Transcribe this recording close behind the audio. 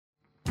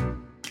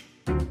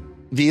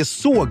Vi är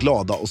så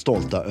glada och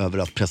stolta över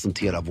att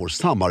presentera vår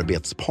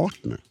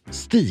samarbetspartner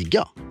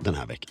Stiga den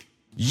här veckan.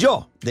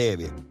 Ja, det är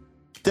vi.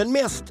 Den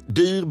mest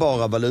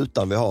dyrbara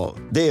valutan vi har,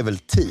 det är väl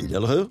tid,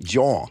 eller hur?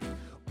 Ja.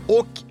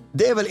 Och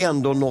det är väl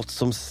ändå något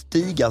som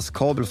Stigas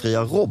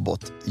kabelfria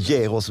robot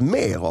ger oss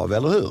mer av,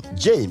 eller hur?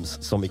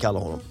 James, som vi kallar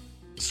honom.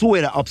 Så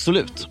är det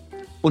absolut.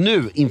 Och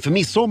nu, inför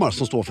midsommar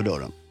som står för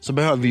dörren, så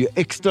behöver vi ju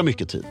extra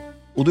mycket tid.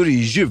 Och då är det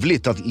ju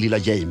ljuvligt att lilla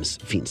James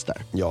finns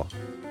där. Ja.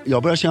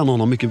 Jag börjar känna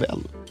honom mycket väl.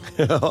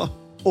 Ja.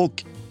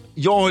 Och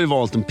jag har ju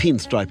valt en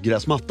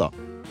pinstripe-gräsmatta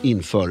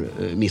inför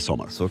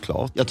midsommar.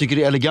 Såklart. Jag tycker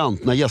det är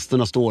elegant när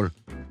gästerna står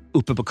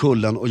uppe på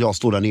kullen och jag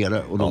står där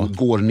nere och de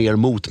går ner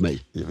mot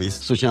mig. Ja,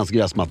 visst. Så känns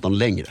gräsmattan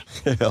längre.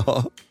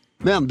 Ja.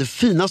 Men det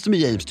finaste med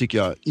James tycker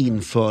jag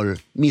inför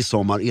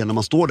midsommar är när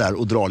man står där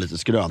och drar lite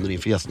skrönor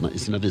inför gästerna i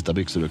sina vita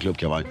byxor och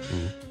klubbkavaj.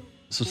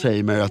 Så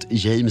säger man ju att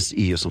James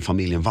är ju som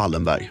familjen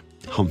Wallenberg.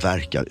 Han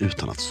verkar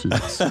utan att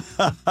synas.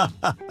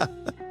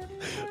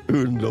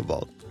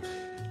 Underbart.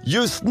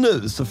 Just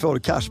nu så får du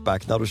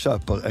cashback när du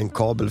köper en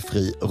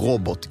kabelfri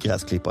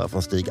robotgräsklippare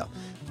från Stiga.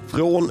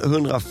 Från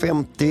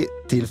 150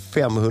 till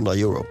 500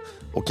 euro.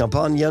 Och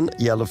kampanjen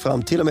gäller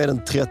fram till och med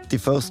den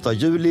 31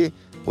 juli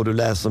och du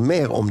läser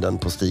mer om den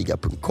på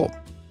stiga.com.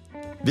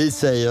 Vi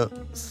säger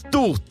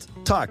stort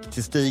tack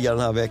till Stiga den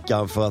här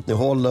veckan för att ni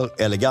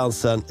håller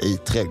elegansen i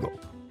trädgården.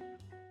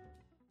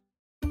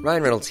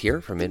 Ryan Reynolds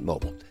here from Mint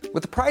Mobile.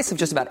 With the price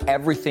of just about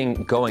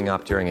everything going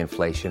up during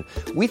inflation,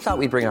 we thought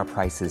we'd bring our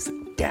prices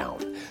down.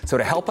 So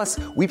to help us,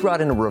 we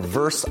brought in a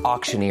reverse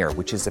auctioneer,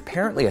 which is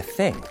apparently a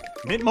thing.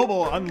 Mint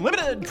Mobile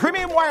Unlimited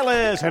Premium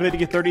Wireless. How to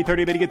get 30,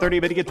 30, bit to get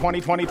 30, bit to get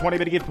 20, 20, 20,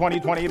 bit to get 20,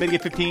 20, bit to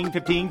get 15,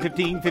 15,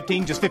 15,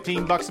 15, just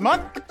 $15 a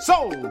month?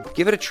 Sold!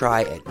 Give it a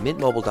try at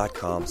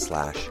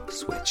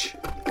mintmobile.com/switch.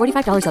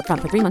 $45 up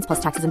front for 3 months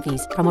plus taxes and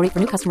fees. Promo rate for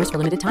new customers for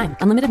limited time.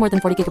 Unlimited more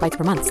than 40 gigabytes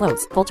per month.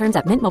 Slows full terms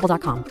at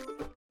mintmobile.com.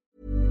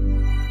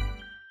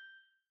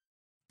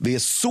 Vi är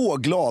så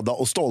glada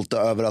och stolta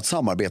över att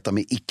samarbeta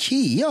med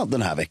IKEA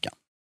den här veckan.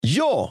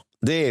 Ja,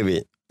 det är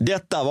vi.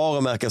 Detta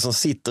varumärke som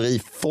sitter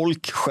i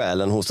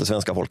folksjälen hos det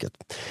svenska folket.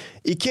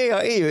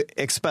 IKEA är ju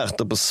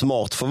experter på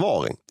smart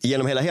förvaring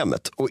genom hela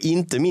hemmet och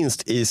inte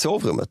minst i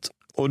sovrummet.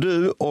 Och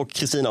du och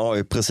Kristina har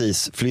ju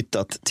precis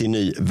flyttat till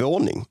ny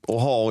våning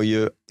och har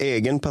ju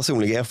egen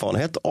personlig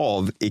erfarenhet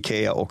av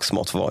IKEA och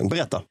smart förvaring.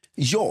 Berätta.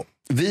 Ja,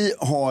 vi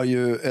har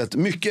ju ett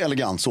mycket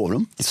elegant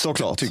sovrum.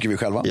 Såklart. Tycker vi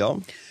själva. Ja.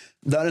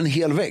 Där en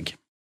hel vägg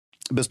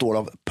består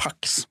av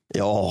Pax.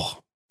 Ja.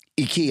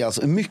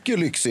 Ikeas mycket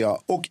lyxiga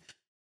och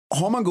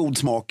har man god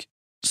smak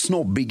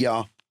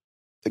snobbiga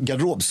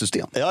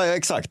garderobsystem. Ja,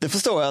 exakt. Det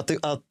förstår jag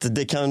att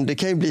det kan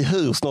ju bli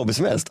hur snobbigt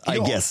som helst, I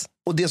guess.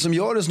 Och det som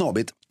gör det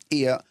snobbigt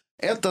är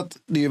att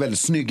det är väldigt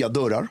snygga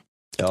dörrar.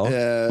 Ja, vad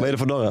är det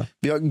för dörrar?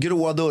 Vi har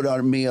gråa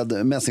dörrar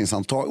med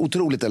mässingshandtag,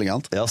 otroligt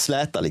elegant. Ja,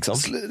 släta liksom.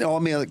 Ja,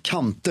 med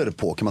kanter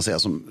på kan man säga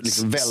som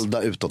liksom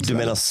välda utåt. Du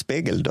menar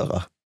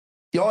spegeldörrar?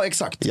 Ja,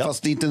 exakt. Ja.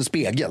 Fast det är inte en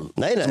spegel.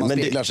 Nej, som man men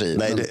speglar sig i.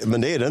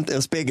 Men det är det inte.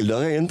 En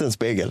spegeldörr är inte en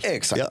spegel.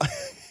 Exakt. Ja.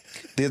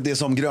 Det är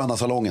som gröna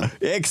salongen.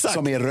 Exakt.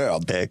 Som är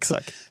röd.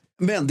 Exakt.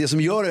 Men det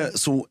som gör det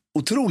så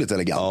otroligt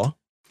elegant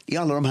är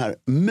alla de här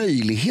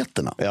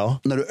möjligheterna. Ja.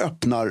 När du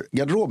öppnar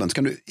garderoben så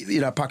kan du, i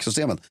det här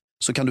packsystemet,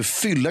 så kan du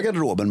fylla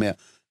garderoben med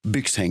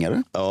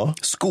byxhängare,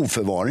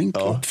 skoförvaring,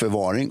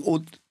 klockförvaring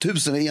och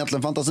tusen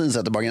egentligen fantasin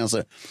sätter bara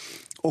gränser.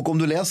 Och om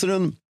du läser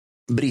en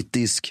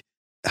brittisk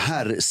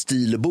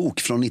herrstilbok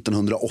från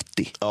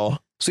 1980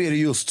 så är det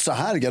just så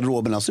här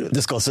garderoberna ser ut.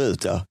 Det ska se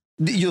ut, ja.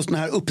 Just den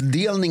här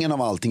uppdelningen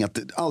av allting, att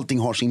allting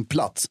har sin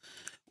plats.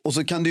 Och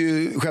så kan du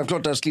ju,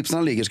 självklart där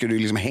slipsarna ligger ska du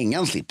liksom hänga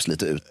en slips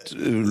lite ut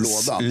ur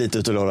lådan. Lite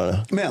ut ur lådan.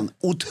 Men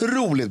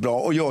otroligt bra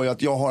och gör ju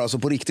att jag har alltså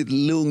på riktigt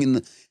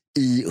lugn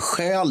i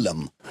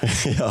själen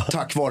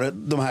tack vare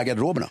de här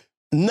garderoberna.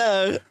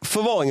 När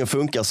förvaringen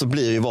funkar så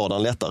blir ju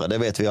vardagen lättare, det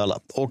vet vi alla.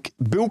 Och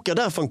boka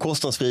därför en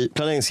kostnadsfri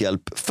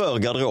planeringshjälp för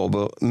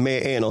garderober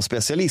med en av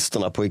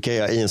specialisterna på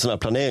IKEA i en sån här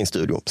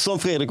planeringsstudio. Som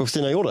Fredrik och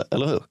Stina gjorde,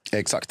 eller hur?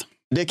 Exakt.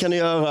 Det kan ni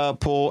göra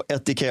på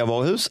ett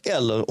IKEA-varuhus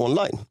eller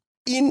online.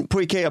 In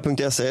på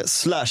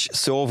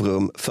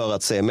ikea.se/sovrum för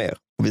att se mer.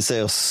 Vi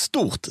säger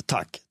stort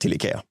tack till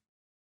IKEA.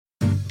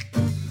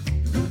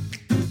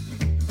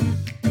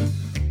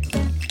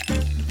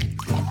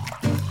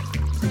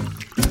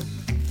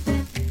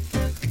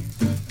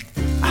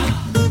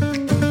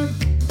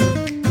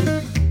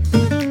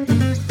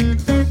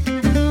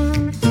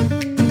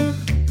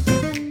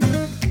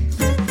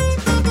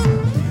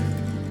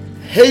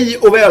 Hej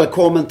och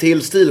välkommen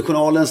till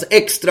Stiljournalens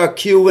extra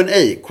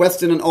Q&A,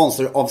 question and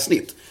answer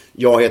avsnitt.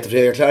 Jag heter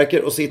Fredrik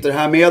Klerker och sitter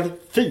här med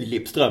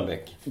Filip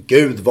Strömbäck.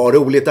 Gud vad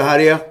roligt det här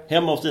är.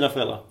 Hemma hos dina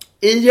föräldrar.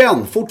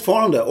 Igen,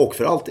 fortfarande och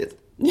för alltid.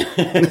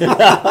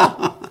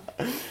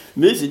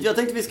 Mysigt. Jag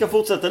tänkte vi ska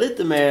fortsätta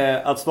lite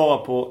med att svara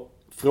på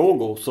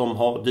frågor som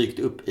har dykt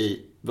upp i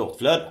vårt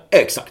flöde.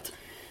 Exakt.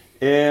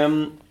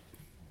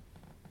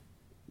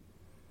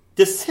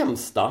 Det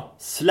sämsta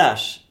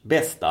 /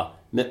 bästa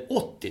med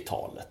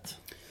 80-talet.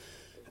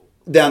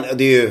 Det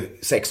är ju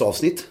 6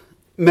 avsnitt.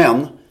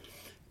 Men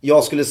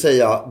Jag skulle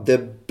säga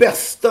det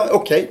bästa,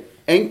 okej,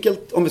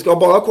 enkelt, om vi ska ha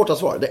bara korta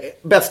svar.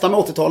 Det bästa med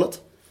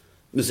 80-talet,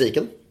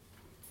 musiken,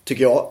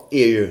 tycker jag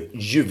är ju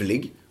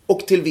ljuvlig och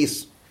till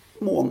viss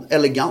mån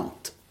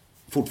elegant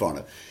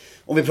fortfarande.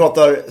 Om vi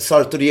pratar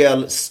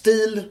sartoriell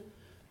stil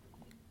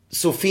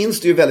så finns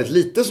det ju väldigt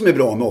lite som är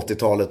bra med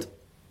 80-talet.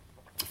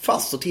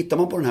 Fast så tittar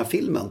man på den här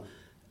filmen,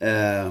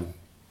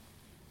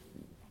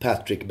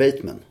 Patrick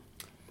Bateman.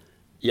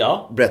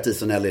 Ja. Bret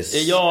Easton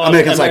Ellis. Ja,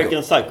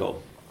 American Psycho.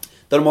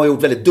 Där de har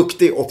gjort väldigt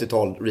duktig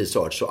 80-tal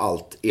research och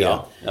allt är.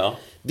 Ja.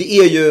 Det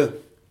är ju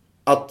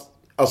att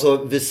alltså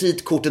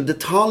visitkorten,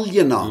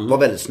 detaljerna var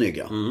väldigt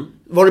snygga.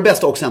 Var det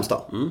bästa och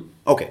sämsta?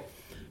 Okej.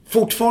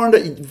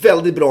 Fortfarande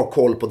väldigt bra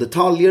koll på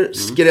detaljer.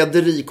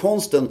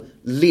 Skrädderikonsten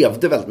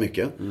levde väldigt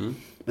mycket.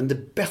 Men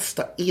det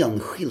bästa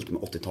enskilt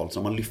med 80-talet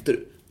som man lyfter.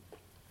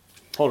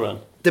 Har du den?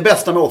 Det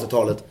bästa med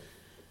 80-talet.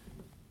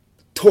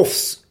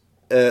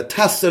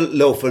 Tassel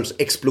Loafers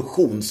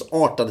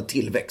explosionsartade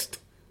tillväxt.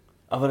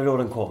 Ja, var det då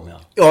den kom, ja?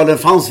 Ja, den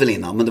fanns väl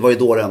innan, men det var ju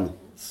då den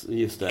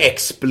Just det.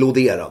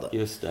 exploderade.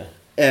 Just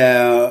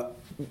det.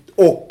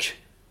 Och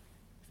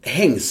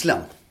hängslen.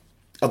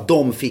 Att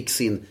de fick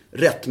sin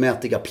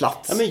rättmätiga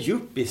plats. Ja, men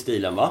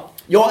yuppie-stilen, va?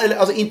 Ja, eller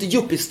alltså inte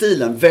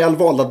yuppie-stilen,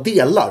 välvalda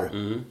delar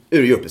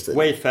ur yuppie-stilen.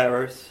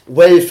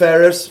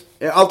 Wayfarers.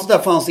 Allt det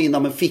där fanns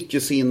innan, men fick ju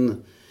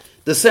sin...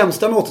 Det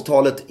sämsta med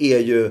 80-talet är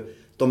ju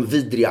de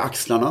vidriga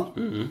axlarna.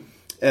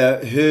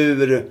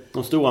 Hur...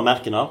 De stora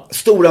märkena.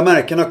 Stora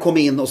märkena kom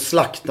in och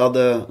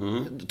slaktade,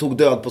 tog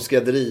död på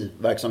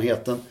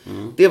skrädderiverksamheten.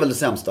 Det är väl det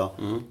sämsta.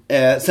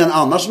 Sen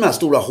annars de här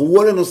stora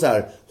håren och så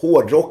här,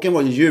 hårdrocken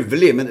var ju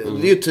ljuvlig, men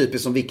det är ju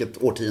typiskt som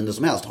vilket årtionde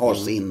som helst har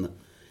sin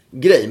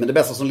grej. Men det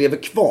bästa som lever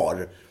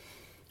kvar,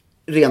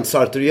 rent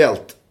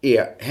sartoriellt,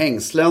 är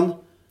hängslen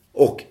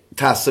och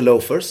tassel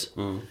loafers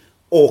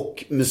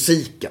och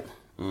musiken.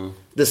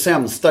 Det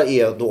sämsta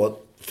är då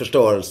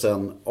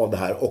förstörelsen av det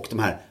här och de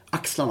här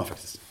axlarna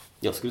faktiskt.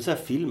 Jag skulle säga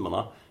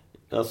filmerna.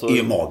 Alltså, är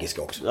ju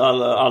magiska också.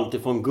 Allt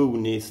ifrån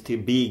Goonies till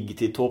Big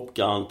till Top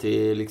Gun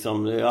till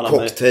liksom alla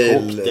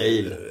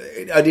Cocktail.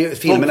 Ja,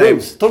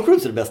 Tom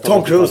Cruise är det bästa.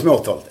 Tom Cruise med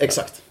 80-talet,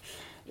 exakt.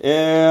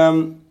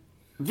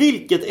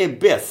 Vilket är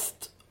bäst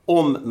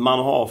om man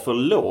har för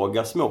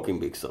låga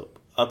smokingbyxor?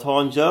 Att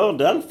ha en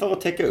gördel för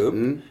att täcka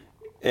upp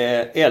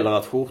eller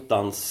att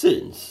skjortan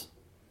syns?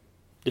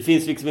 Det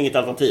finns liksom inget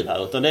alternativ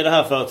här, utan det är det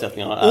här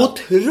förutsättningarna är.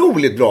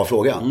 Otroligt bra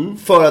fråga.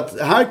 För att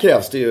här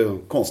krävs det ju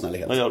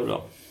konstnärlighet. Vad gör du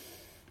då?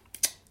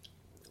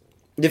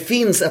 Det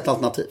finns ett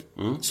alternativ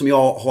som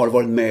jag har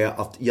varit med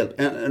att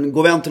hjälpa. En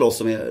god vän till oss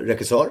som är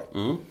regissör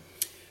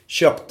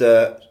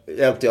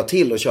hjälpte jag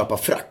till att köpa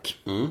frack.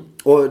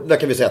 Och där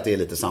kan vi säga att det är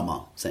lite same.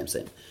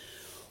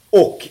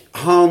 Och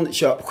han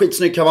köper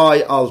skitsnygg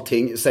kavaj,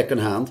 allting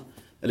second hand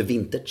eller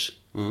vintage.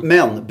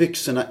 Men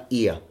byxorna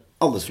är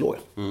alldeles för låga.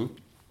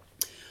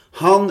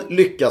 Han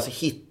lyckas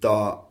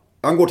hitta,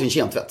 han går till en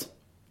kemtvätt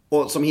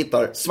och som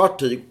hittar svart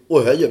tyg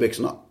och höjer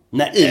byxorna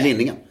i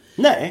linningen.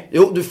 Nej.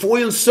 Jo, du får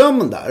ju en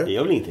sömn där. Det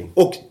gör väl ingenting.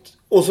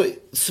 Och så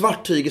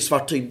svart tyg.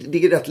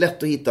 Det är rätt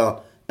lätt att hitta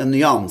en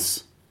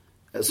nyans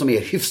som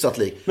är hyfsat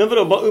lik. Men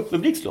vadå, bara upp med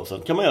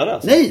blixtlåsen? Kan man göra det?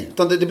 Alltså? Nej,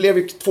 utan det blev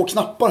ju 2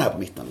 knappar här på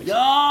mitten. Liksom.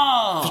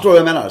 Ja! Förstår du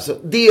vad jag menar? Så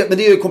men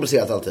det är ju ett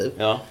komplicerat alternativ.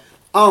 Ja.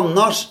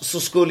 Annars så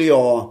skulle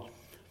jag...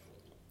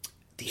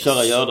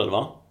 Köra gördel,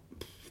 va?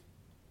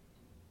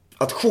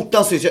 Att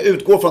skjortan syns, jag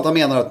utgår från att han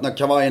menar att när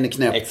kavajen är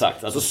knäppt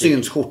exakt, så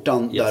syns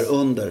skjortan där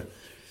under.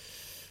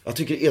 Jag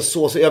tycker det är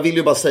så jag vill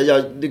ju bara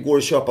säga, det går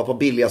att köpa på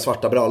billiga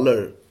svarta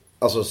brallor,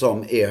 alltså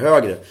som är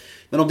högre.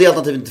 Men om det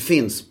alternativet inte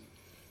finns,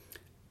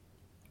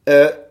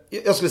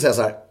 jag skulle säga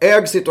så här,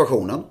 äg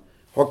situationen,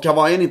 har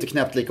kavajen inte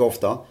knäppt lika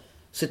ofta,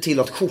 se till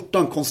att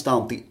skjortan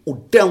konstant är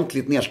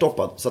ordentligt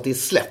nerstoppad så att det är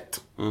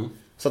slätt.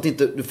 Så att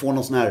inte du får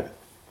någon sån här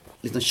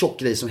liten tjock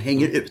grej som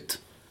hänger ut.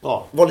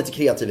 Bra. Var lite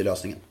kreativ i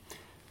lösningen.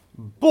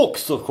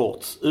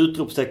 Boxershorts,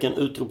 utropstecken,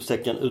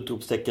 utropstecken,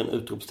 utropstecken,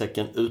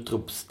 utropstecken,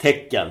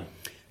 utropstecken.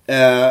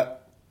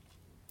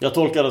 Jag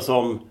tolkar det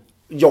som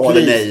ja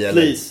eller nej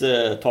eller?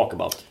 Please talk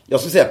about. Jag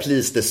skulle säga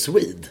please the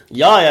Swede.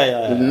 Ja.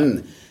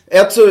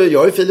 Ett så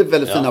gör ju Filip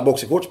väldigt fina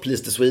boxershorts.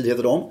 Please the Swede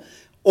heter de.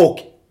 Och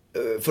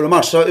för att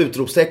matcha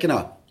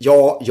utropsteckerna.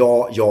 Ja.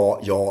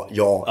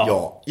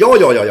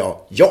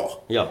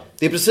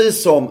 Det är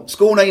precis som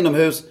skorna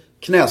inomhus,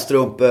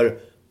 knästrumpor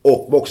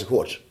och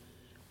boxershorts.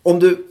 Om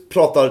du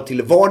pratar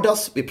till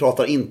vardags, vi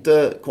pratar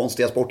inte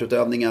konstiga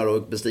sportutövningar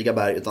och bestiga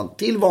berg, utan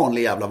till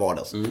vanlig jävla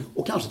vardags.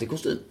 Och kanske till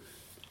kostym.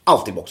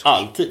 Alltid boxershorts.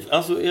 Alltid.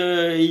 Alltså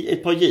i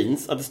ett par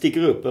jeans, att det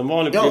sticker upp en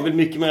vanlig, det är väl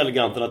mycket mer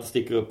elegant än att det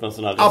sticker upp en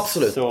sån här.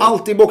 Absolut.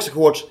 Alltid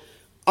boxershorts.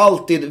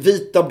 Alltid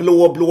vita,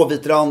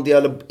 blåvitrandiga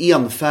eller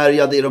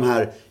enfärgade i de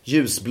här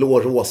ljusblå,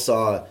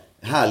 rosa,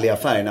 härliga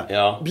färgerna.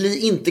 Ja.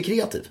 Bli inte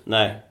kreativ.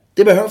 Nej.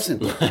 Det behövs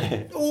inte.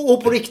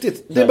 Och på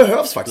riktigt, det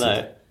behövs faktiskt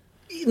inte.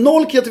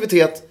 Noll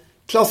kreativitet.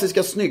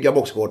 Klassiska snygga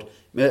boxershorts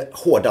med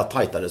hårda,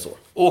 tajta resår.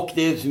 Och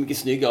det är så mycket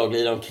snyggare att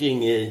glida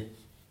omkring i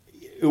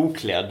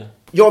oklädd.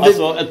 Ja,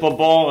 alltså ett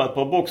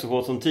par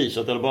boxershorts som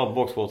t-shirt eller bara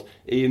boxershorts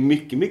är ju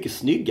mycket, mycket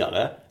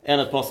snyggare än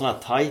ett par sådana här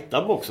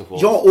tajta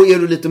boxershorts. Ja, och är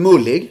du lite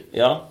mullig.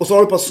 Ja. Och så har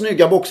du ett par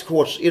snygga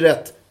boxershorts i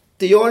rätt.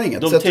 Det gör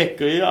inget. De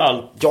täcker ju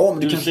allt. Ja,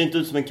 men du ser inte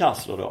ut som en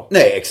kassler då.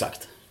 Nej,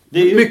 exakt.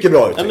 Det är ju... mycket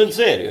bra uttryck. Ja, men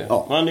så är det ju.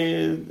 Ja.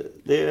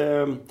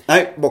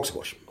 Nej,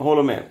 boxershorts.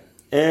 Håller med.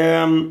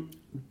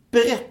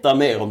 Berätta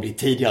mer om ditt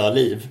tidigare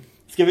liv.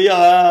 Ska vi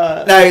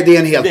göra... Nej, det är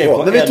en helt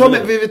bra. Men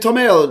vi tar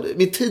med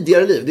mitt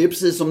tidigare liv. Det är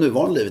precis som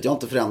nuvarande livet. Jag har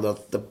inte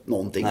förändrat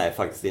någonting. Nej,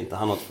 faktiskt inte.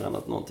 Han har inte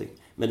förändrat någonting.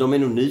 Men de är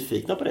nog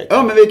nyfikna på det.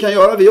 Ja, men vi kan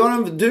göra...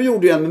 Du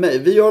gjorde ju en med mig.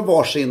 Vi gör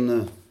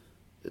varsin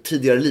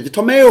tidigare liv. Vi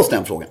tar med oss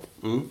den frågan.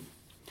 Mm.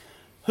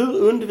 Hur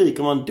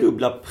undviker man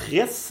dubbla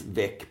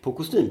pressveck på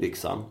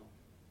kostymbyxan?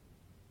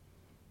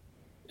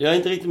 Jag är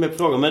inte riktigt med på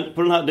frågan. Men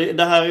på den här,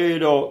 det här är ju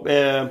då...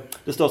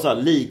 det står så här,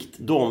 likt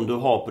de du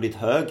har på ditt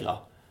högra.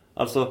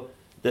 Alltså...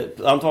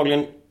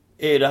 antagligen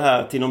är det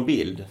här till någon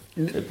bild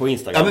på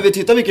Instagram. Ja, men vi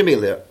tittar vilken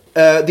bild det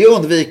är. Det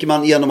undviker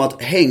man genom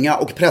att hänga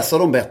och pressa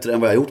dem bättre än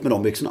vad jag har gjort med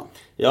de byxorna.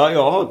 Ja,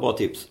 jag har ett bra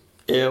tips.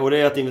 Och det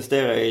är att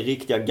investera i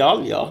riktiga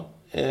galgar.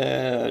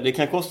 Det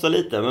kan kosta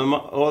lite, men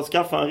att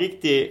skaffa en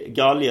riktig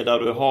galge där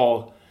du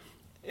har...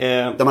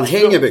 där man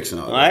hänger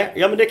byxorna? Nej,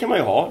 ja, men det kan man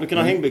ju ha. Du kan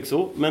ha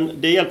hängbyxor, men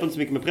det hjälper inte så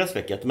mycket med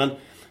pressvecket. Men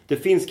det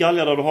finns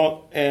galgar där du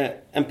har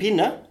en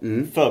pinne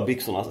för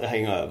byxorna att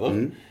hänga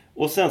över.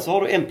 Och sen så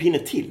har du en pinne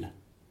till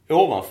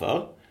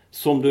ovanför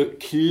som du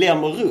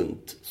klämmer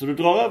runt. Så du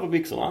drar över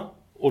byxorna.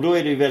 Och då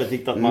är det ju väldigt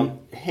viktigt att man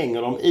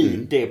hänger dem i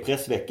det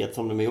pressvecket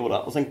som de är gjorda.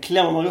 Och sen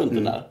klämmer man runt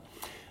den där.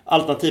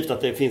 Alternativt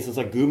att det finns en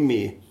sån här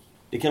gummi.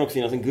 Det kan också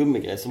finnas en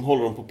gummigrej som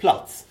håller dem på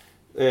plats.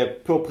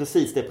 På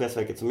precis det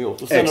pressvecket som är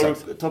gjort. Och sen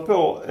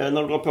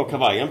när du drar på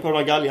kavajen på den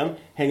här galgen,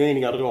 hänger in i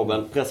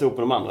garderoben, pressar ihop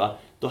på de andra.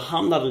 Då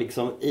hamnar det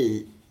liksom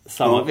i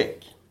samma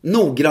väck.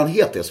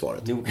 Noggrannhet är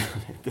svaret.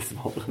 Noggrannhet är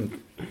svaret.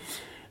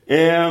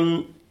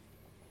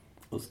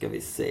 Då ska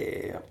vi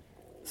se.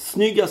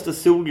 Snyggaste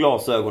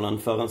solglasögonen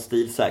för en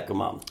stilsäker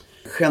man.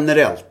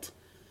 Generellt.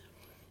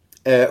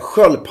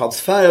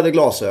 Sköldpaddsfärgade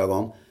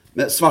glasögon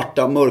med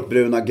svarta,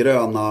 mörkbruna,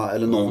 gröna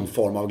eller någon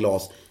form av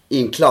glas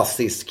i en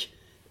klassisk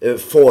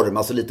form,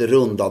 alltså lite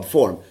rundad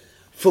form,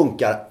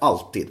 funkar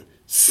alltid.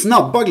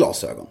 Snabba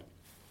glasögon,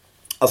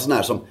 alltså såna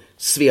här som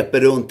sveper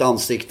runt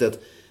ansiktet,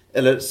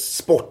 eller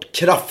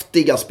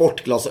kraftiga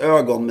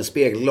sportglasögon med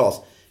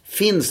spegelglas,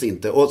 finns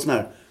inte. Och såna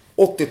här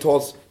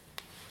 80-tals...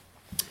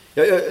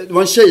 Det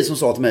var en tjej som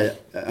sa till mig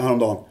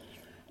häromdagen: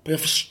 jag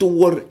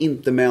förstår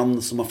inte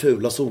män som har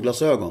fula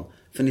solglasögon,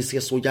 för ni ser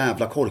så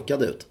jävla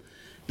korkade ut.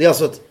 Det är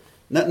alltså att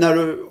när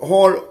du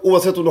har,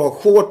 oavsett om du har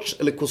shorts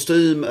eller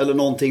kostym eller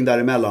någonting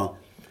däremellan,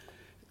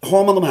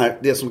 har man de här,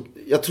 det som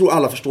jag tror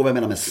alla förstår vad jag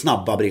menar med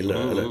snabba briller,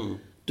 eller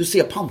du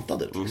ser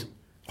pantad ut liksom.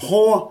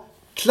 Ha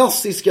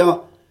klassiska,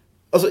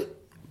 alltså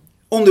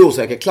om du är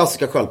osäker,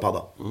 klassiska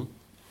sköldpadda.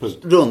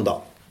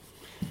 Runda.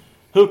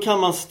 Hur kan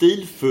man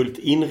stilfullt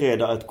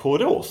inreda ett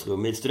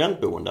korridorsrum i ett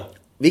studentboende?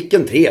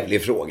 Vilken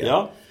trevlig fråga.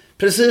 Ja.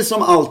 Precis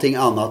som allting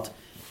annat,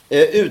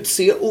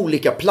 utse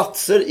olika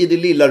platser i det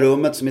lilla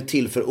rummet som är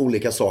till för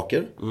olika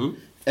saker.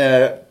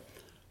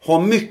 Ha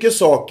mycket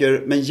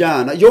saker, men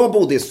gärna... Jag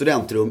bodde i ett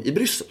studentrum i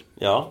Bryssel.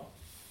 Ja.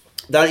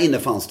 Där inne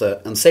fanns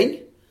det en säng,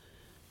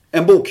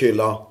 en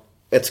bokhylla,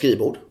 ett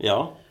skrivbord.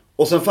 Ja.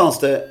 Och sen fanns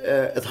det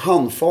ett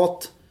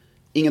handfat,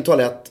 ingen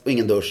toalett och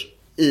ingen dusch.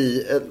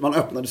 Man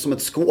öppnade som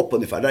ett skåp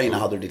ungefär. Där inne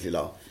hade du ditt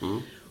lilla...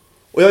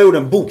 Och jag gjorde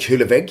en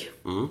bokhyllevägg.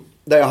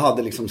 Där jag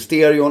hade liksom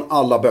stereon,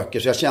 alla böcker.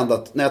 Så jag kände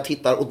att när jag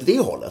tittar åt det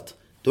hållet,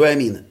 då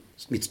är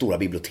mitt stora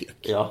bibliotek.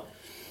 Ja.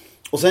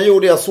 Och sen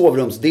gjorde jag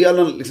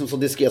sovrumsdelen liksom så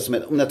diskret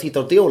som om jag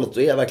tittar åt det hållet,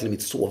 då är jag verkligen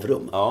mitt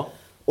sovrum. Ja.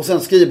 Och sen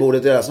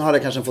skrivbordet där, så hade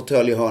jag kanske en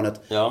fåtölj i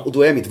hörnet. Ja. Och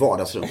då är jag mitt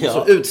vardagsrum. Ja.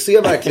 Så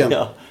utse verkligen...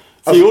 Ja.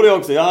 Så gjorde jag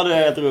också. Jag hade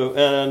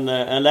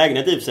en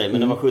lägenhet i och för sig,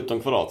 men det var 17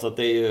 kvadrat. Så att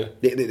det är ju...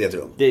 Det är ett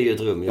rum. Det är ju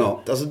ett rum,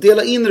 ja. Alltså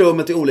dela in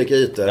rummet i olika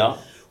ytor. Ja.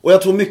 Och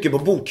jag tror mycket på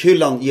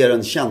bokhyllan ger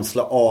en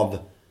känsla av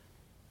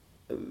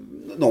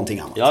någonting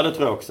annat. Ja, det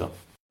tror jag också.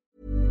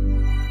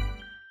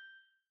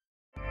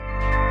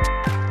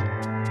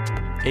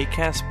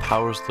 Acast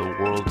powers the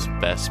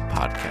world's best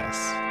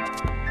podcasts.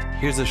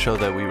 Here's a show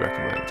that we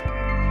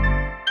recommend.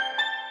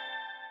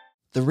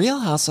 The Real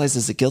Housewives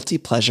is a guilty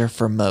pleasure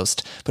for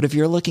most, but if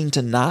you're looking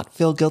to not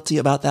feel guilty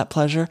about that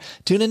pleasure,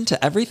 tune in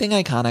to Everything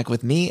Iconic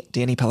with me,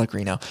 Danny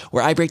Pellegrino,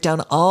 where I break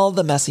down all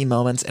the messy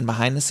moments and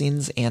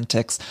behind-the-scenes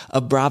antics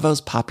of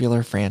Bravo's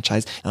popular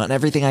franchise. And on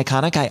Everything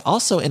Iconic, I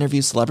also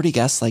interview celebrity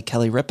guests like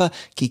Kelly Ripa,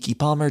 Keke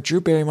Palmer,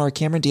 Drew Barrymore,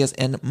 Cameron Diaz,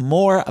 and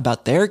more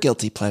about their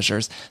guilty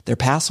pleasures, their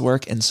past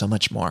work, and so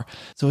much more.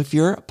 So if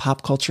you're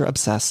pop culture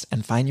obsessed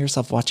and find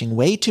yourself watching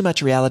way too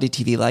much reality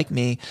TV like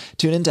me,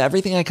 tune in to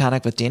Everything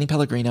Iconic with Danny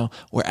Pellegrino,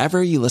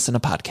 wherever you listen to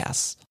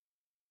podcasts.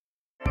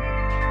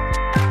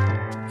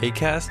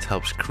 Acast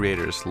helps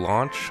creators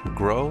launch,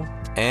 grow,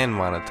 and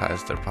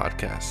monetize their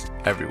podcasts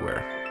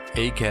everywhere.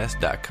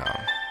 Acast.com.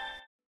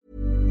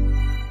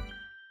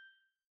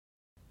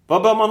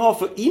 Vad bör man ha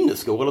för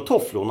inneskor eller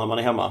tofflor när man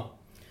är hemma?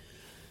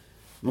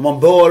 Vad man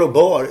bör och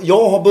bör.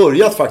 Jag har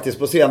börjat faktiskt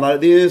på senare.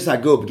 Det är ju en sån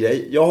här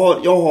gubbgrej. Jag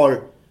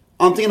har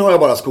antingen har jag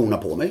bara skorna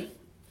på mig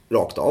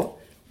rakt av.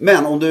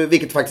 Men om du,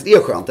 vilket faktiskt är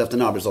skönt efter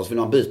en arbetsdag, så vill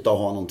man byta och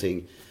ha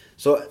någonting.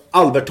 Så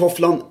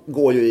Albert-tofflan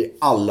går ju i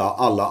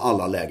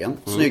alla lägen.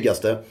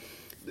 Snyggaste.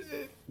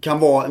 Kan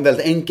vara en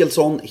väldigt enkel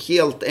sån,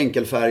 helt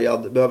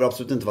enkelfärgad. Behöver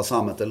absolut inte vara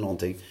sammet eller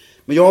någonting.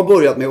 Men jag har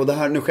börjat med, och det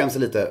här, nu skäms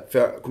jag lite för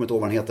jag kommer inte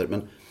ihåg vad den heter,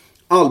 men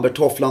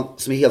Albert-tofflan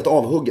som är helt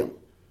avhuggen.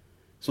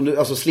 Som du,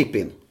 alltså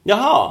slip-in.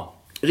 Jaha.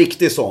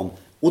 Riktig sån.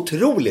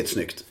 Otroligt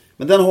snyggt.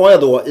 Men den har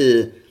jag då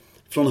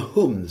från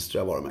Hums,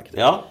 tror jag varumärket.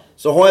 Ja.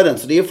 Så har jag den,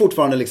 så det är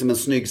fortfarande liksom en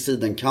snygg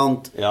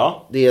sidenkant.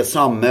 Ja. Det är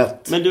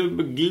sammet. Men du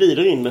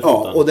glider in med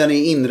foten. Ja, och den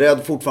är inredd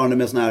fortfarande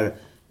med sån här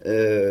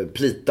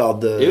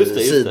plitad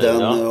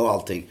siden och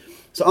allting.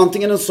 Så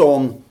antingen en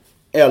sån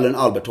eller en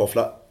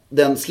Albert-toffla.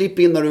 Den slip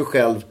in när du är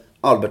själv,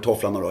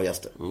 Albert-toffla när du har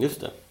gäster.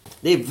 Just det.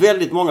 Det är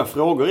väldigt många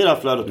frågor i det här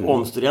flödet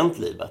om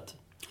studentlivet.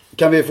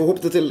 Kan vi få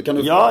ihop det till... Kan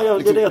du, ja,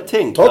 det är det jag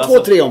tänkte. Ta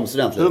 2-3 om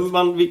studentlivet.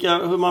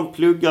 Hur man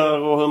pluggar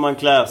och hur man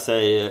klär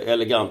sig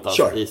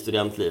elegantast i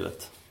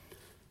studentlivet.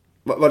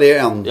 Var det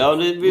en? Ja,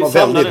 vi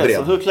samlar det.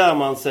 Så hur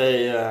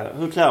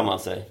klär man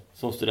sig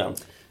som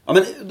student? Ja,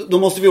 men då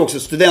måste vi också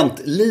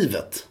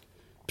studentlivet.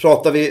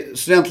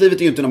 Studentlivet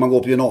är ju inte när man går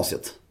på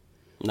gymnasiet.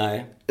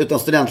 Nej. Utan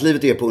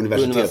studentlivet är på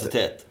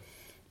universitet.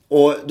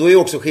 Och då är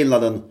också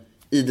skillnaden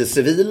i det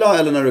civila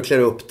eller när du klär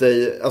upp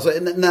dig. Alltså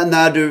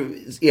när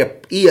du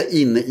är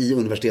inne i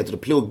universitetet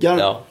och pluggar.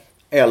 Ja.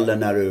 Eller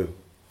när du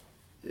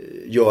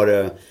gör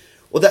det.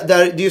 Och där det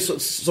är ju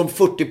som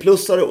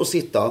 40-plussare att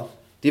sitta.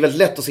 Det är väldigt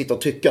lätt att sitta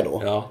och tycka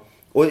då. Ja.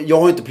 Och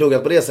jag har inte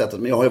pluggat på det sättet,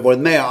 men jag har ju varit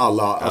med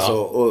alla. Ja. Alltså,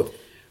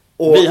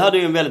 och vi hade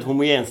ju en väldigt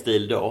homogen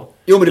stil då.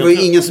 Jo, men det var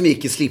ju ingen som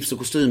gick i slips och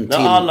kostym till.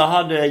 Alla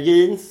hade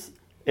jeans,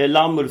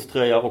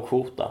 lammullströja och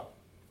skjorta.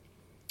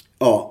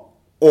 Ja,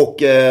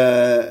 och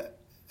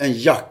en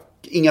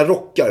inga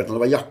rockar, utan det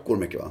var jackor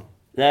mycket, va?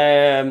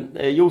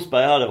 Nej,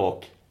 Josberg hade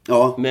rock.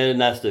 Ja. Med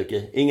näsduk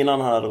i. Ingen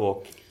annan hade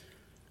rock.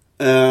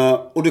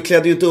 Och du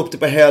klädde ju inte upp dig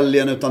på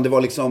helgen, utan det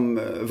var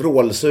liksom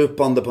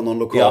vrålsupande på någon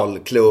lokal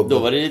klubb. Då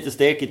var det lite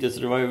stekigt, så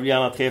det var ju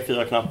gärna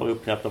 3-4 knappar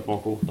uppknäppta på en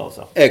skjorta och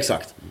så.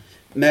 Exakt.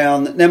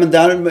 Men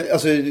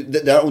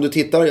där, om du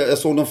tittar, jag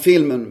såg någon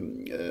film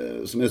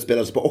som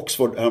utspelades på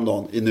Oxford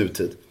häromdagen i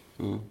nutid.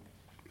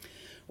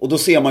 Och då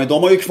ser man ju,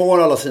 de har ju kvar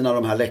alla sina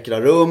de här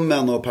läckra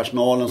rummen och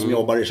personalen som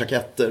jobbar i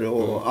jacketter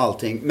och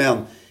allting. Men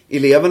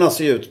eleverna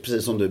ser ju ut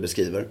precis som du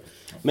beskriver.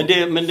 Men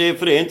det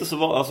för det är inte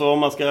så, alltså om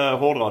man ska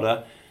hårdra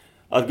det,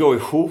 att gå i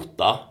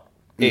skjorta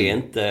är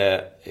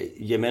inte,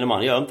 gemene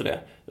man gör inte det.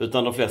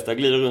 Utan de flesta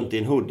glider runt i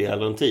en hoodie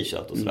eller en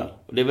t-shirt och sådär.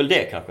 Och det är väl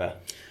det kanske.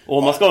 Och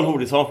om man ska ha en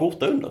hoodie så har en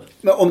skjorta under.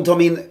 Men om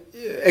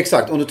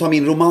du tar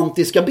min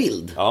romantiska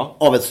bild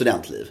av ett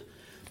studentliv.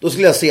 Då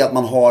skulle jag se att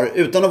man har,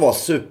 utan att vara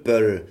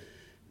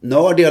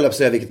supernördig eller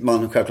säga, vilket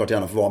man självklart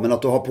gärna får vara, men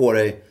att du har på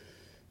dig,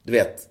 du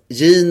vet,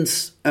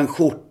 jeans, en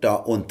skjorta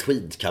och en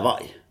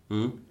tweedkavaj.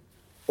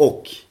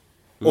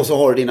 Och så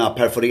har du dina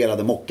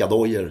perforerade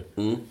mockadojor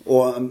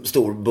och en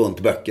stor bunt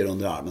böcker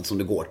under armen som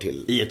du går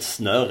till. I ett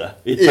snöre.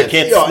 I ett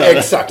paketsnöre. Ja,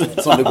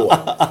 exakt. Som du går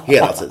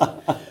hela tiden.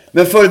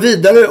 Men för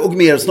vidare och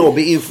mer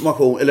snobbig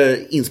information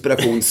eller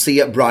inspiration,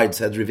 se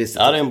Brideshead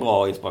Revisited. Ja, det är en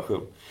bra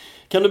inspiration.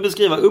 Kan du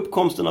beskriva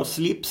uppkomsten av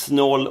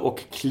slipsnål och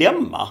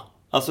klämma?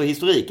 Alltså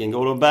historiken,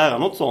 går det att bära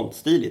något sånt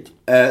stiligt?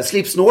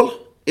 Slipsnål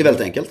är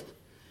väldigt enkelt.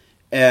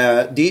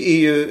 Det är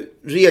ju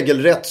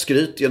regelrätt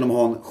skryt genom att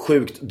ha en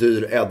sjukt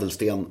dyr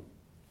ädelsten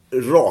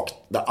rakt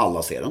där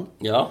alla ser den.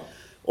 Ja.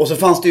 Och så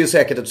fanns det ju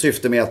säkert ett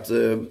syfte med att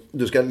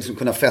du ska liksom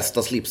kunna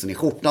fästa slipsen i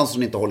skjortan så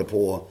den inte håller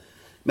på.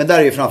 Men där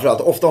är ju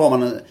framförallt, ofta har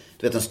man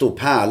en stor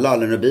pärla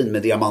eller en rubin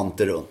med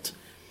diamanter runt.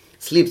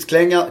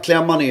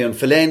 Slipsklämman är ju en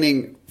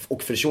förlängning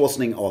och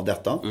förtjåsning av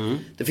detta.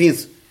 Det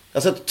finns,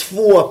 jag har sett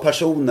 2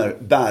 personer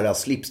bära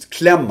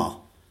slipsklämma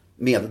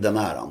med den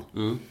äran.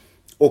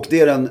 Och det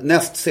är den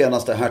näst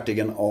senaste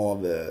hertigen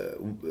av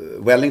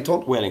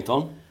Wellington.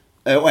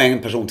 Och en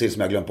person till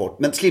som jag glömt bort.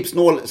 Men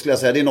slipsnål skulle jag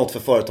säga, det är något för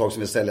företag som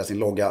vill sälja sin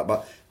logga.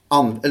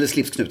 Eller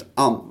slipsknut.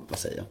 Vad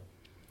säger jag?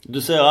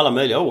 Du säger alla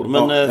möjliga ord.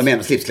 Men, jag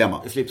menar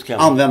slipsklämma.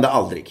 Använda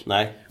aldrig.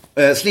 Nej.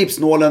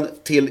 Slipsnålen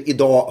till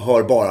idag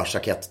hör bara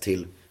jackett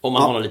till. Om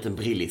man har en liten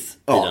brillis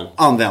i den.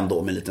 Använd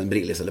då med en liten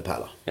brillis eller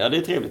pärla. Ja, det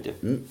är trevligt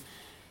ju.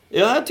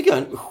 Ja, jag tycker det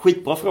är en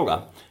skitbra fråga.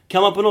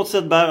 Kan man på något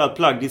sätt bära ett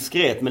plagg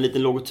diskret med en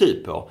liten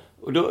logotyp på?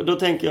 Och då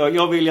tänker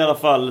jag vill i alla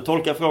fall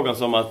tolka frågan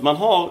som att man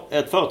har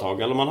ett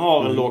företag eller man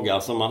har en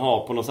logga som man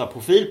har på någon sån här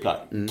profilplagg.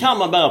 Kan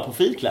man bära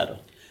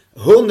profilkläder?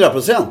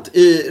 100%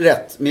 i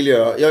rätt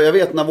miljö. Jag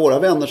vet när våra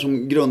vänner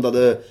som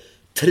grundade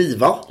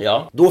Triva,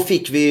 då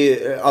fick vi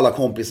alla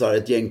kompisar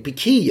ett gäng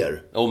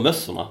pikéer. Och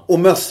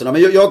mössorna.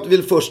 Men jag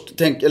vill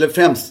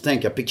främst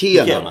tänka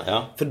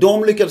pikéerna. För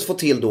de lyckades få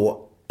till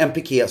då en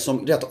piké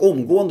som rätt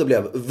omgående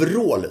blev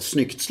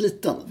vrålsnyggt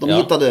sliten. De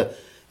hittade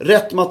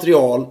rätt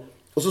material.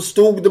 Och så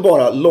stod det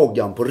bara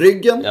loggan på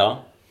ryggen.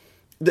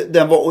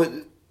 Den var...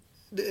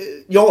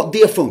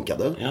 det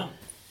funkade.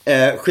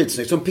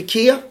 Skitsnyggt. Som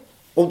piké...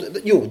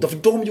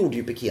 för de gjorde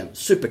ju pikén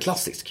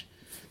superklassisk.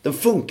 Den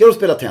funkar att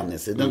spela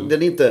tennis i. Den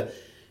är inte...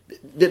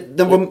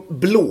 Den var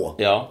blå.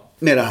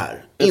 med det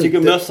här. Jag tycker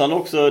mössan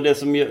också, det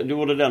som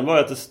gjorde den var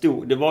att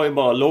det var ju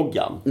bara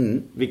loggan.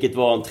 Vilket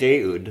var en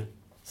treudd.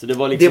 Så det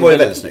var liksom det var ju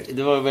väldigt snyggt.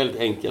 Det var väldigt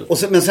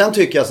enkelt. Men sen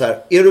tycker jag så här,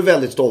 är du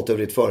väldigt stolt över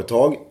ditt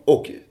företag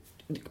och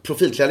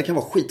profilkläder kan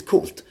vara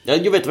skitcoolt.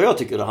 Jag vet vad jag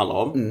tycker det handlar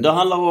om. Det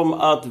handlar om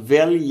att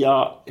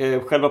välja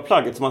själva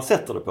plagget som man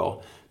sätter det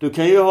på. Du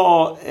kan ju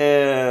ha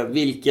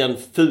vilken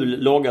ful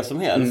logga som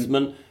helst.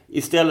 Men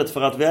istället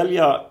för att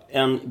välja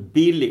en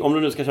billig, om du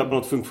nu ska köpa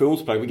något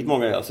funktionsplagg, vilket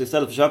många gör. Så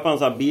istället för att köpa en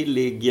sån här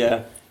billig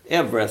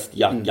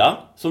Everest-jacka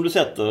som du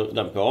sätter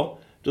den på.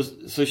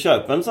 Så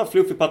köp en sån här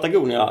fluffig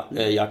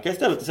Patagonia-jacka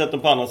istället och sätt den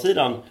på andra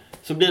sidan.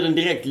 Så blir den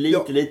direkt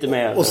lite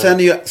mer... Och sen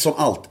är ju som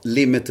allt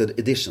limited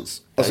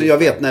editions. Alltså jag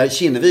vet när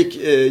Kinnevik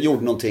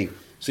gjorde någonting,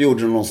 så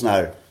gjorde de någon sån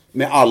här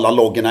med alla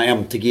loggorna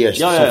MTG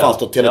som fanns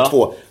då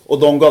Tele2. Och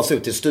de gavs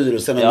ut till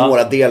styrelsen och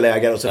några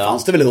delägare. Och så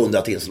fanns det väl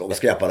 100 till som låg och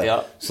skräpade.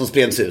 Som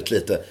spreds ut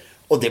lite.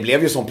 Och det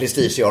blev ju sån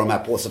prestige i de här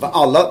på sig. För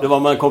alla... Det var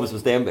man kompis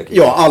med Stenbeck.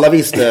 Ja, alla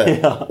visste.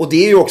 Och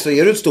det är ju också,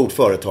 är du ett stort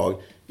företag,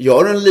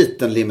 gör en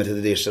liten limited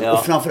edition.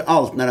 Och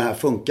framförallt när det här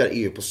funkar är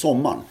ju på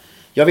sommaren.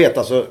 Jag vet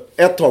alltså,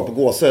 ett tag på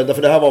Gåsö,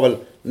 därför det här var väl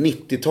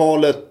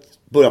 90-talet,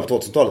 början på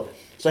 2000-talet.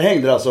 Så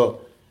hängde det alltså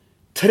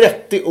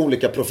 30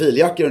 olika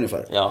profiljackor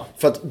ungefär.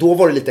 För att då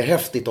var det lite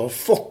häftigt att ha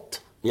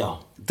fått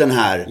den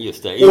här.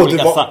 Just det,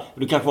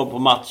 du kanske var på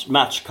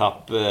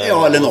matchcup.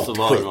 Eller något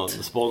skit. Något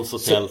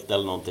sponsortält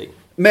eller någonting.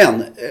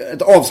 Men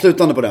ett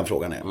avslutande på den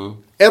frågan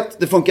är.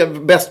 Det funkar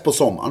bäst på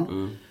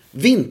sommaren.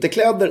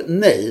 Vinterkläder,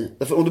 nej.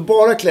 Därför om du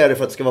bara klär dig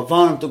för att det ska vara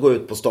varmt och gå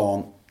ut på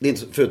stan, det är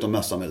inte förutom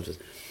mössan möjligtvis.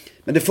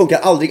 Men det funkar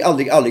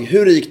aldrig.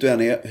 Hur rik du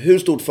än är, hur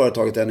stort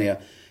företaget än är.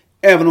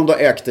 Även om du har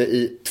ägt det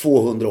i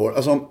 200 år.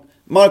 Alltså om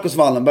Marcus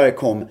Wallenberg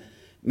kom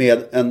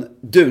med en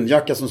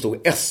dunjacka som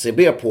stod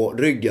SCB på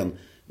ryggen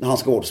när han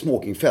ska gå på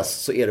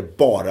smokingfest, så är det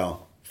bara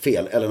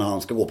fel. Eller när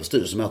han ska gå på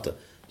styrelsemöte.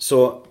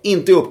 Så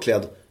inte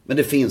uppklädd, men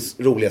det finns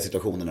roliga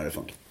situationer när det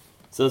funkar.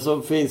 Sen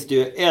så finns det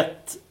ju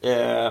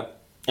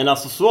en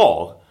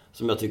accessoar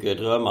som jag tycker är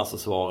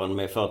drömaccessoaren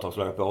med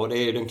företagslöga på. Och det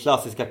är ju den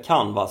klassiska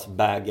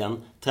canvasbagen.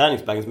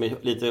 Träningsbagen som är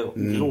lite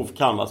grov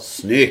canvas.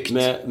 Snyggt!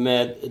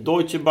 Med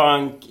Deutsche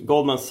Bank,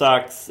 Goldman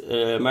Sachs,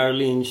 Merrill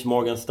Lynch,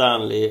 Morgan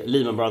Stanley,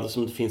 Lehman Brothers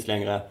som inte finns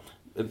längre.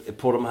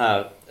 På de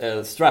här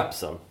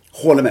strapsen.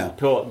 Håller med.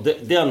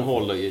 Den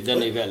håller ju,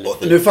 den är väldigt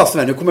fin. Nu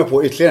fastnar nu kommer jag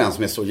på ytterligare en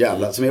som är så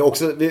jävla. Som är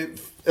också,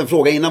 en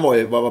fråga innan var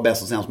ju vad var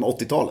bäst att säga som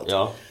 80-talet.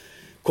 Ja.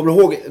 Kommer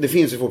du ihåg, det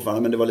finns ju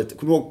fortfarande, men det var lite.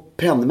 Kommer du ihåg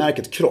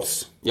pennmärket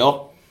Cross?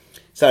 Ja.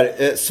 Så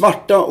här,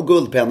 svarta och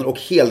guldpennor och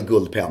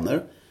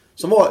helguldpennor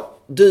som var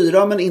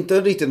dyra men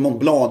inte riktigt Mont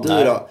Blanc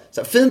dyra.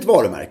 Så här, fint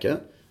varumärke.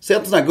 Säg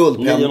att en sån här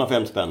guldpenna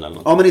 905 spänn eller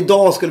något. Ja, men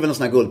idag skulle väl en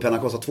sån här guldpenna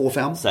kosta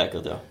 2,5.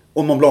 Säkert, ja.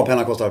 Och Mont Blanc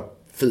penna kostar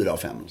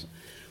 4,5.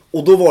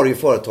 Och då var det ju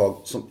företag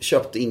som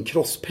köpte in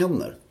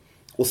crosspennor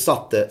och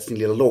satte sin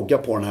lilla logga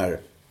på den här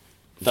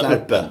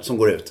flärpen som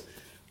går ut.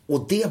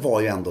 Och det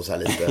var ju ändå så här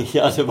lite.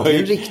 Ja, det var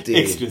ju riktigt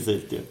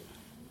exklusivt ju.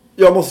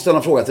 Jag måste ställa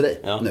en fråga till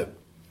dig nu.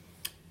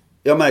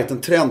 Jag har märkt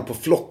en trend på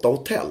flotta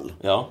hotell.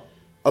 Ja.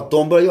 Att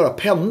de börjar göra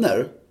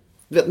pennor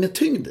med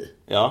tyngd i.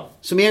 Ja.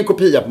 Som är en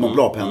kopia på Mont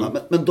Blanc-penna.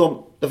 Men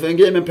därför en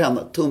grej med en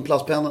penna, tunn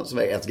plastpenna som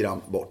väger 1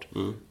 gram bort.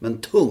 Men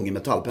tung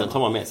metallpenna. Den tar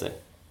man med sig.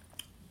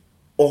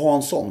 Och ha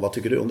en sån, vad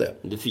tycker du om det?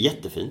 Det är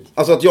jättefint.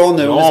 Alltså att jag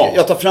nu,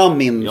 jag tar fram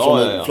min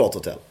från ett flott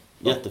hotell.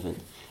 Jättefint.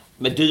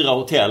 Med dyra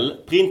hotell,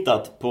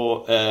 printat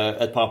på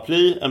ett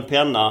paraply, en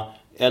penna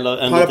eller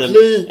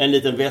en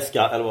liten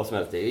väska eller vad som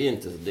helst.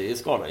 Det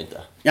skadar inte.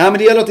 Ja, men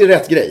det gäller att det är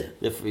rätt grej.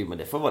 Men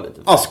det får vara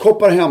lite...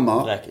 Askkoppar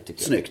hemma,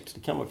 räkligt, snyggt.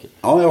 Det kan vara kul.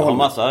 Ja, jag har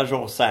massa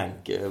George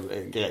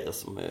Sank-grejer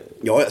som...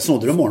 Ja,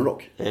 snodde du en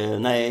morgonrock?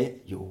 Nej,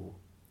 jo.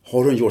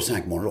 Har du en George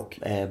Sank-morgonrock?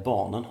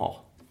 Barnen har.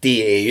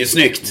 Det är ju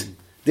snyggt.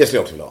 Det skulle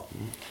jag också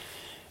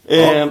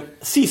vilja ha.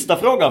 Sista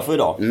frågan för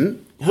idag.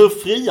 Hur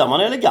friar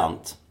man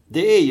elegant?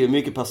 Det är ju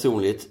mycket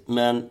personligt,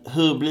 men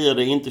hur blir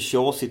det inte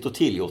tjåsigt och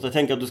tillgjort? Jag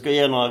tänker att du ska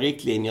ge några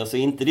riktlinjer, så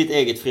inte ditt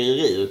eget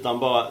frieri, utan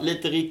bara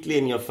lite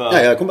riktlinjer för...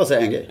 Nej, jag kommer bara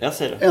säga en grej. Jag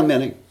säger det. En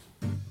mening.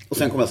 Och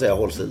sen kommer jag säga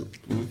håll stilen.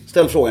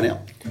 Ställ frågan igen.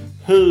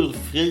 Hur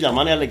friar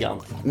man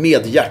elegant?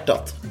 Med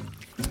hjärtat.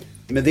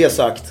 Med det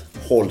sagt,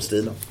 håll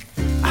stilen.